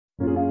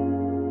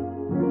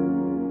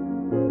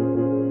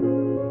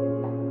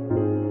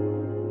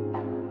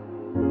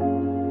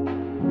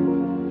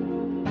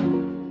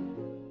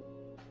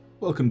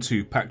Welcome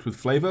to Packed With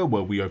Flavour,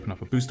 where we open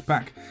up a booster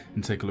pack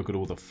and take a look at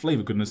all the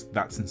flavour goodness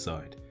that's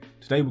inside.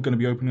 Today we're going to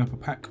be opening up a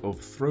pack of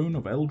Throne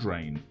of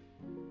Eldraine.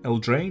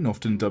 Eldraine,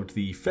 often dubbed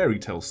the fairy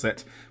tale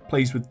set,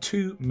 plays with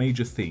two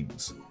major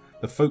themes.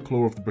 The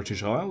folklore of the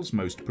British Isles,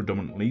 most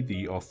predominantly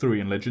the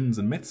Arthurian legends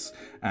and myths,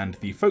 and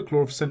the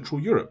folklore of Central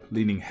Europe,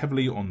 leaning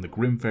heavily on the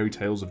Grimm fairy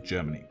tales of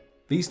Germany.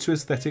 These two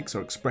aesthetics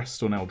are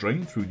expressed on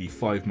Eldraine through the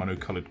 5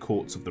 mono-coloured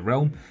courts of the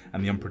realm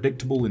and the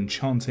unpredictable,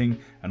 enchanting,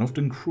 and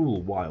often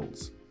cruel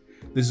wilds.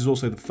 This is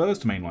also the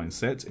first mainline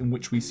set in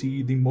which we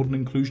see the modern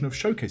inclusion of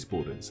showcase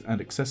borders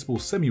and accessible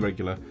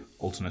semi-regular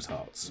alternate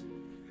arts.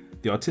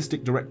 The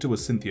artistic director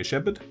was Cynthia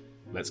Shepherd.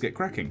 Let's get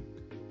cracking.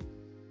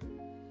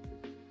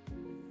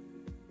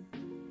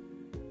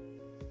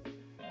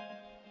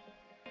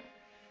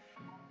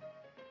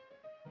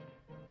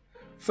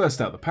 First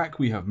out the pack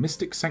we have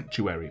Mystic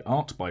Sanctuary,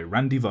 art by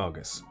Randy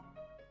Vargas.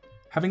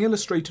 Having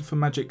illustrated for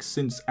Magic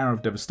since Hour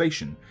of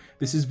Devastation,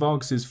 this is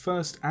Vargas's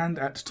first and,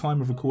 at time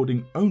of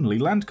recording, only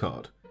land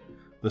card.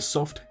 The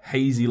soft,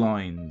 hazy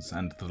lines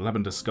and the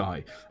lavender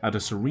sky add a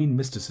serene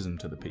mysticism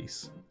to the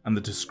piece, and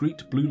the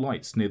discreet blue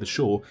lights near the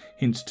shore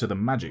hint to the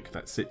magic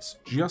that sits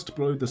just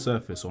below the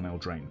surface on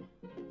Eldraine.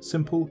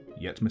 Simple,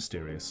 yet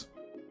mysterious.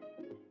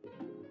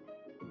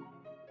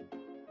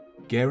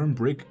 Grimm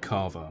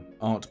Carver,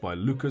 art by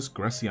Lucas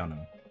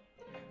Graciano.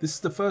 This is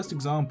the first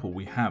example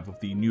we have of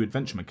the new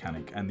adventure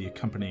mechanic and the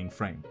accompanying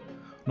frame.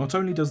 Not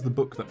only does the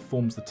book that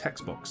forms the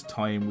text box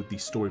tie in with the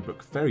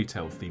storybook fairy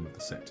tale theme of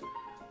the set,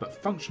 but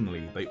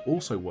functionally they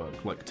also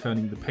work like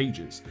turning the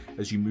pages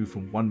as you move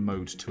from one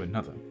mode to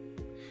another.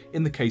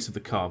 In the case of the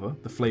Carver,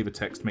 the flavour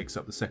text makes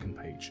up the second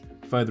page,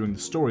 furthering the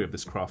story of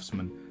this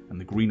craftsman and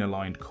the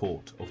green-aligned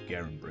court of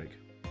Grimm.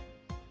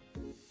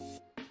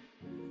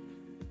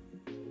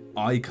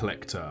 Eye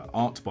Collector,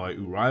 art by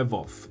Uriah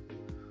Voth.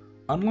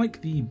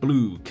 Unlike the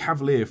blue,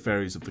 cavalier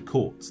fairies of the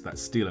courts that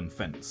steal and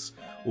fence,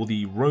 or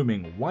the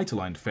roaming,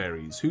 white-aligned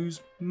fairies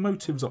whose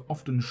motives are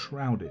often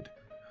shrouded,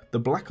 the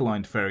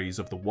black-aligned fairies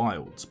of the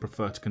wilds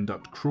prefer to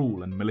conduct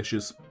cruel and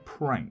malicious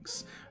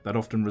pranks that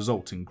often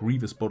result in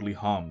grievous bodily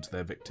harm to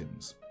their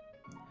victims.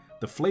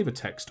 The flavour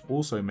text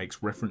also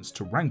makes reference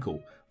to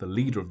Rankle, the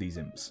leader of these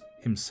imps,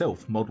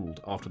 himself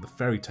modelled after the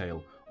fairy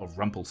tale of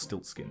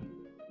Rumpelstiltskin.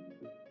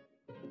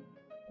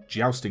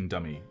 Jousting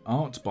Dummy,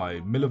 art by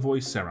Milivoy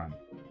Serran.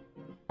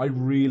 I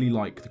really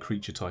like the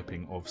creature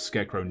typing of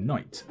Scarecrow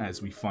Knight,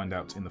 as we find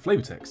out in the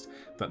flavour text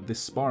that this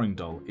sparring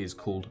doll is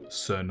called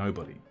Sir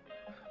Nobody.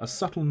 A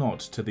subtle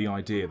nod to the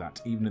idea that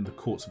even in the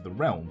courts of the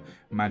realm,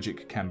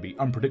 magic can be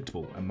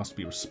unpredictable and must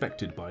be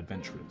respected by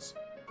adventurers.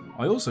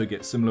 I also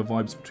get similar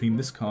vibes between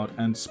this card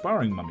and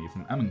Sparring Mummy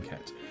from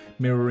Amonkhet,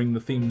 mirroring the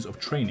themes of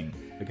training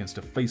against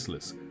a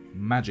faceless,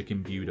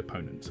 magic-imbued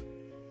opponent.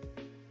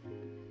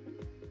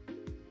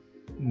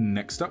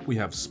 Next up we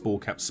have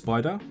Sporecapped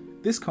Spider.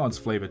 This card's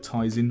flavour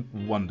ties in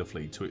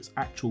wonderfully to its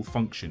actual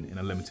function in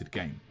a limited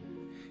game.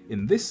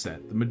 In this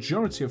set, the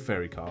majority of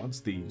fairy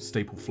cards, the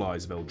staple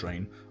flies of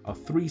Eldraine, are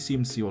 3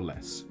 CMC or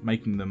less,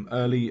 making them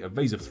early,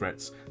 evasive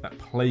threats that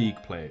plague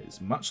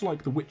players, much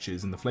like the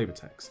witches in the flavour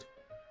text.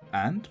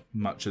 And,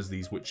 much as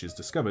these witches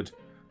discovered,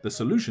 the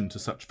solution to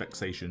such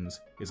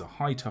vexations is a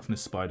high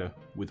toughness spider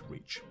with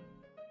reach.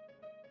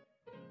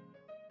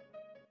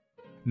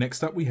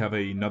 Next up we have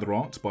another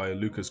art by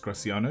Lucas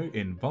Graciano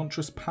in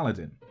Vantress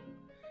Paladin.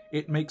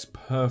 It makes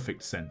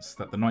perfect sense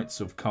that the Knights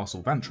of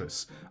Castle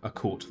Vantress, a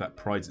court that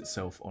prides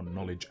itself on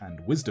knowledge and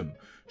wisdom,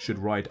 should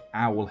ride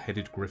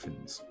owl-headed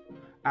griffins.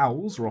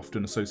 Owls are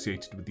often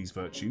associated with these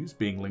virtues,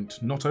 being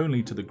linked not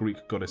only to the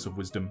Greek goddess of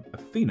wisdom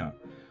Athena,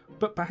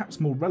 but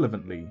perhaps more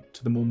relevantly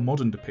to the more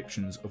modern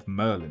depictions of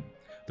Merlin,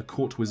 the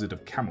court wizard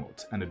of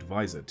Camelot and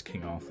advisor to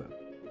King Arthur.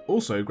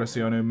 Also,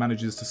 Graciano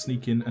manages to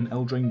sneak in an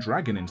Eldraine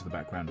dragon into the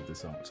background of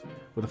this art,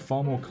 with a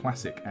far more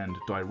classic and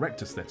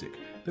direct aesthetic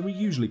than we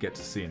usually get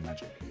to see in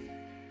Magic.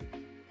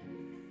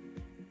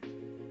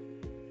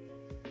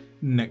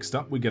 Next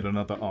up we get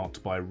another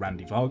art by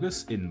Randy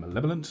Vargas in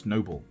Malevolent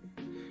Noble.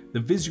 The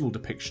visual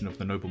depiction of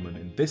the nobleman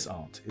in this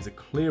art is a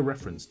clear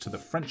reference to the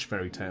French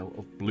fairy tale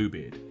of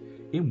Bluebeard,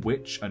 in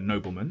which a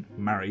nobleman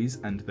marries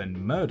and then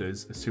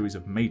murders a series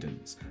of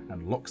maidens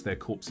and locks their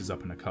corpses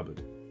up in a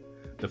cupboard.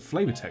 The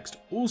flavour text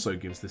also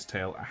gives this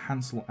tale a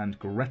Hansel and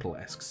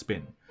Gretel-esque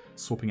spin,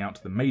 swapping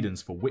out the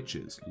maidens for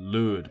witches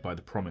lured by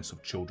the promise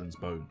of children's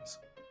bones.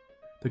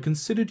 The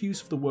considered use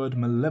of the word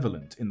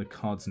malevolent in the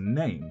card's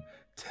name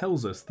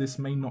tells us this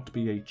may not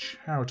be a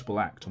charitable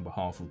act on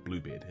behalf of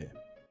Bluebeard here.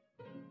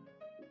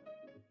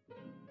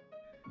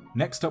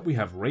 Next up we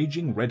have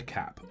Raging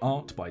Redcap,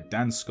 art by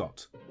Dan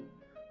Scott.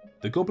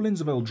 The goblins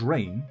of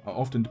Eldraine are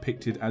often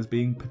depicted as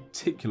being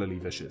particularly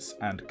vicious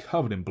and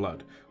covered in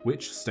blood,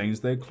 which stains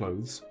their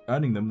clothes,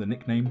 earning them the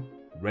nickname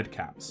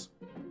Redcaps.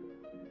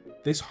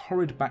 This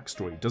horrid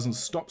backstory doesn't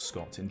stop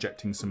Scott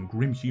injecting some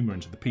grim humour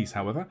into the piece,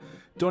 however,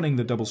 donning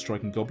the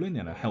double-striking goblin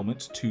in a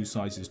helmet 2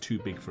 sizes too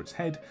big for its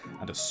head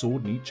and a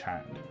sword in each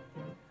hand.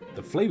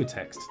 The flavour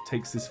text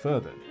takes this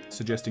further,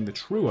 suggesting the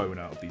true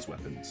owner of these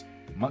weapons,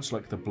 much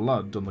like the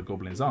blood on the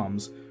goblin's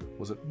arms,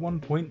 was at one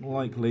point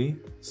likely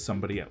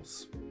somebody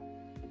else.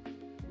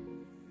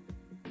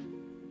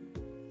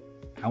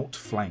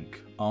 Outflank,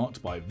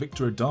 art by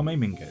Victor Adame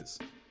Minguez.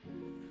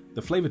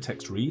 The flavour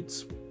text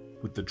reads,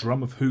 "With the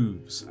drum of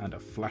hooves and a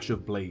flash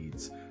of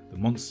blades, the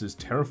monster's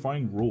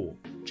terrifying roar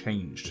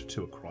changed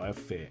to a cry of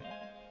fear."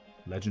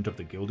 Legend of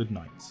the Gilded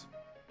Knights.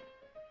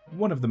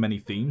 One of the many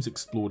themes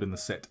explored in the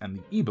set and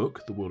the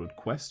ebook, The World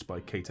Quest by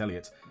Kate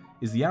Elliott,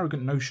 is the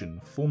arrogant notion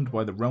formed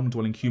by the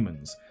realm-dwelling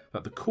humans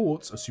that the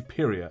courts are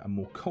superior and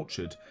more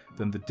cultured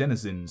than the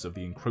denizens of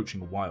the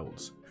encroaching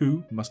wilds,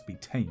 who must be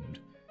tamed.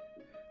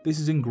 This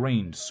is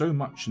ingrained so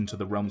much into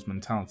the realm's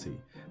mentality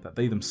that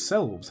they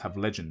themselves have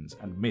legends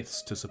and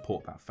myths to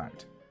support that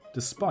fact,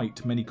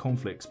 despite many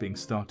conflicts being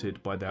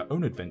started by their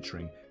own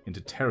adventuring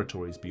into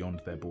territories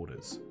beyond their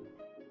borders.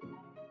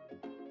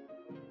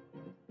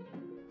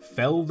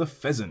 Fell the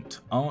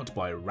Pheasant, art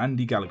by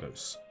Randy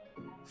Gallegos.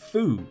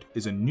 Food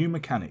is a new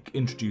mechanic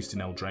introduced in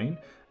Eldraine,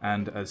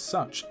 and as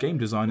such, game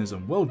designers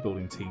and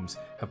world-building teams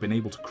have been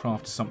able to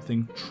craft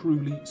something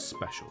truly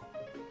special.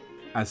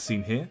 As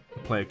seen here, the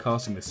player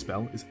casting this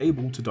spell is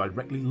able to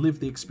directly live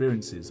the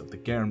experiences of the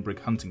Garenbrig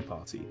hunting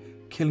party,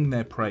 killing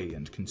their prey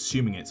and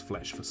consuming its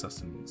flesh for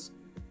sustenance.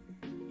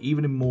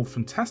 Even in more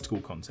fantastical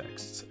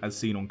contexts, as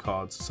seen on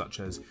cards such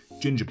as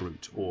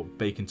Gingerbrute or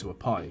Bake into a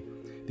Pie,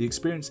 the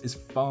experience is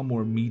far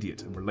more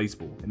immediate and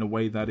relatable in a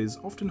way that is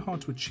often hard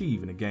to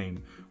achieve in a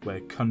game where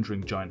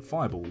conjuring giant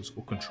fireballs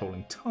or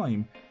controlling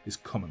time is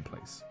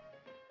commonplace.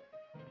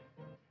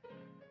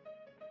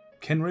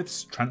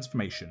 Kenrith's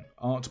Transformation,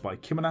 art by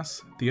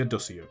Kimanas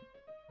Theodosio.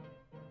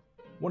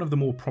 One of the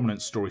more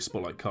prominent story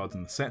spotlight cards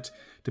in the set,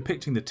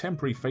 depicting the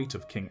temporary fate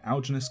of King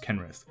Alginus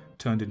Kenrith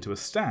turned into a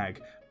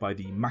stag by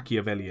the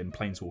Machiavellian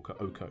planeswalker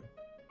Oko.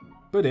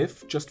 But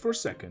if, just for a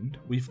second,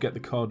 we forget the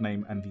card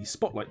name and the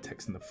spotlight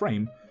text in the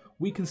frame,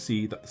 we can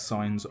see that the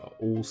signs are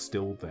all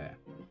still there.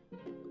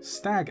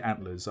 Stag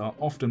antlers are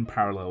often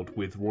paralleled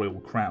with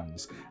royal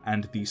crowns,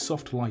 and the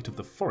soft light of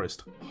the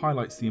forest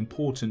highlights the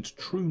important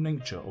true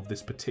nature of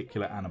this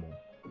particular animal.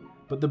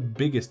 But the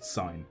biggest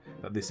sign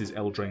that this is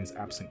Eldraine's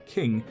absent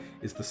king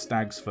is the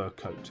stag's fur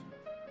coat.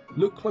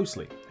 Look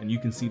closely and you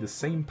can see the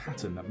same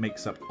pattern that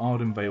makes up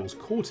Ardenvale's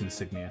court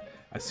insignia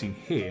as seen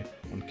here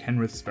on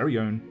Kenrith's very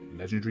own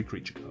legendary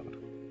creature card.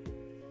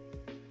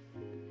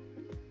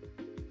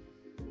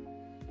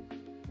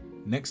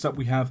 Next up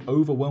we have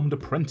Overwhelmed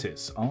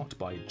Apprentice, art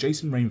by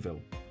Jason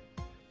Rainville.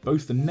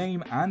 Both the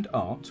name and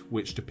art,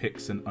 which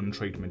depicts an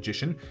untrained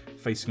magician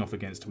facing off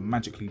against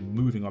magically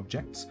moving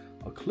objects,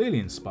 are clearly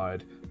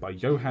inspired by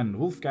Johann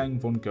Wolfgang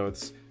von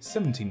Goethe's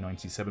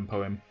 1797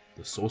 poem,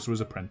 The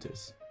Sorcerer's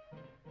Apprentice.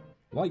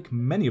 Like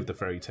many of the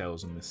fairy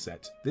tales in this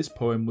set, this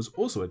poem was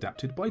also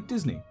adapted by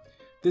Disney,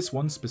 this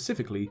one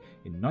specifically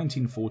in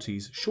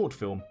 1940's short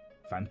film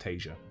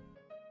Fantasia.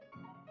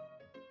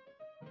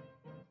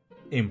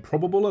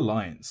 Improbable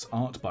Alliance,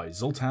 art by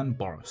Zoltan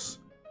Boros.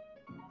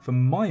 For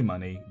my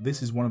money,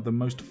 this is one of the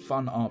most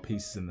fun art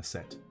pieces in the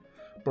set.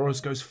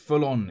 Boros goes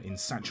full on in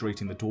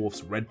saturating the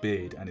dwarf's red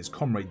beard and his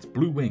comrades'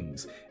 blue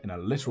wings in a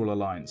literal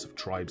alliance of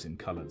tribes in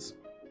colours.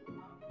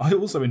 I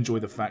also enjoy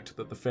the fact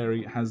that the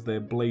fairy has their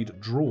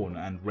blade drawn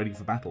and ready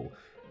for battle,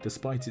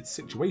 despite its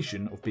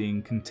situation of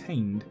being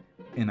contained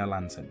in a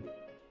lantern.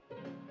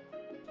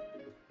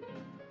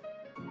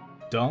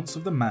 Dance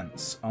of the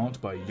Manse, art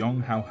by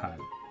Yong Hao Han.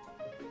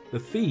 The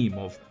theme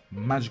of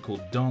magical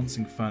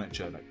dancing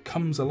furniture that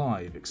comes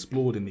alive,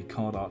 explored in the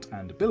card art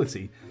and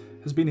ability,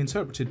 has been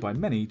interpreted by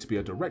many to be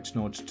a direct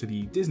nod to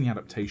the Disney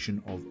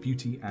adaptation of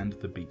Beauty and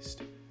the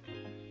Beast.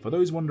 For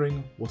those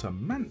wondering what a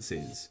manse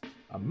is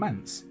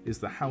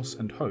the house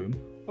and home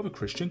of a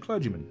Christian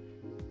clergyman.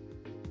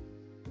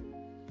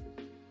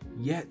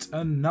 Yet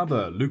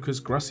another Lucas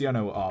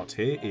Graciano art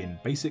here in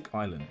Basic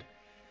Island.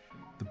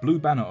 The blue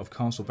banner of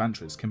Castle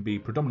Vantris can be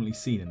predominantly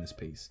seen in this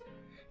piece.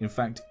 In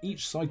fact,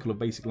 each cycle of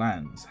basic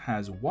lands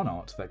has one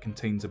art that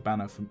contains a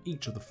banner from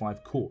each of the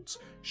 5 courts,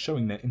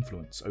 showing their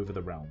influence over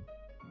the realm.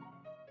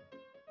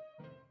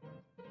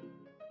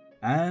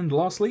 And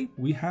lastly,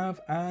 we have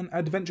an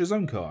Adventure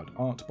Zone card,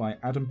 art by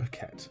Adam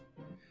Paquette.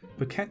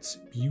 Paquette's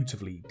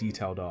beautifully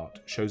detailed art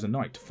shows a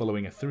knight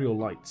following ethereal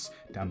lights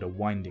down a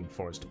winding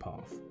forest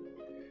path.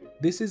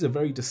 This is a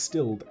very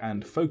distilled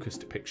and focused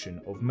depiction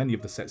of many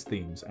of the set's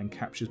themes and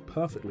captures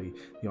perfectly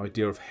the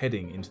idea of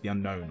heading into the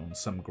unknown on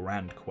some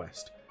grand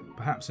quest,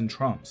 perhaps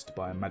entranced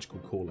by a magical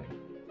calling.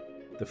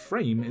 The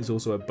frame is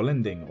also a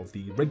blending of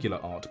the regular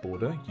art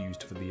border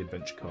used for the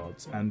adventure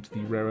cards and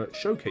the rarer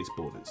showcase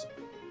borders.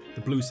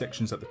 The blue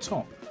sections at the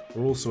top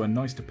are also a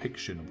nice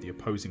depiction of the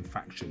opposing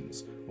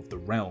factions of the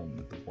realm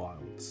and the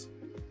wilds.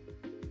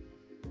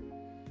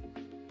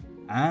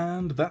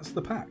 And that's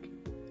the pack.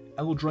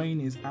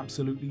 Eldraine is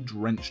absolutely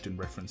drenched in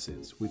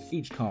references, with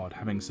each card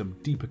having some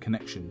deeper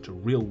connection to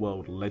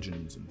real-world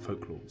legends and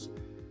folklores.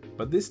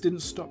 But this didn't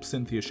stop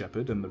Cynthia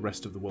Shepherd and the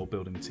rest of the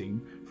world-building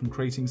team from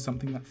creating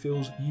something that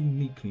feels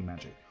uniquely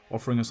magic,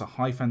 offering us a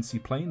high fantasy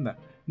plane that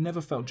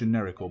never felt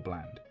generic or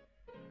bland.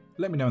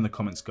 Let me know in the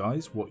comments,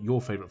 guys, what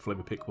your favourite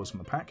flavour pick was from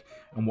the pack,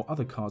 and what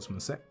other cards from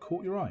the set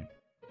caught your eye.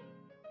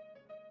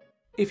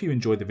 If you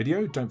enjoyed the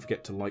video, don't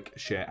forget to like,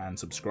 share and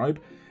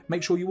subscribe.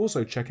 Make sure you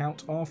also check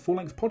out our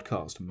full-length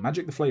podcast,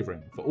 Magic the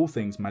Flavouring, for all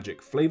things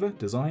magic flavour,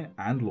 design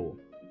and lore.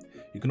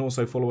 You can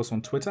also follow us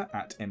on Twitter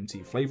at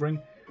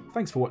MTFlavouring.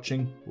 Thanks for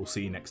watching, we'll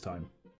see you next time.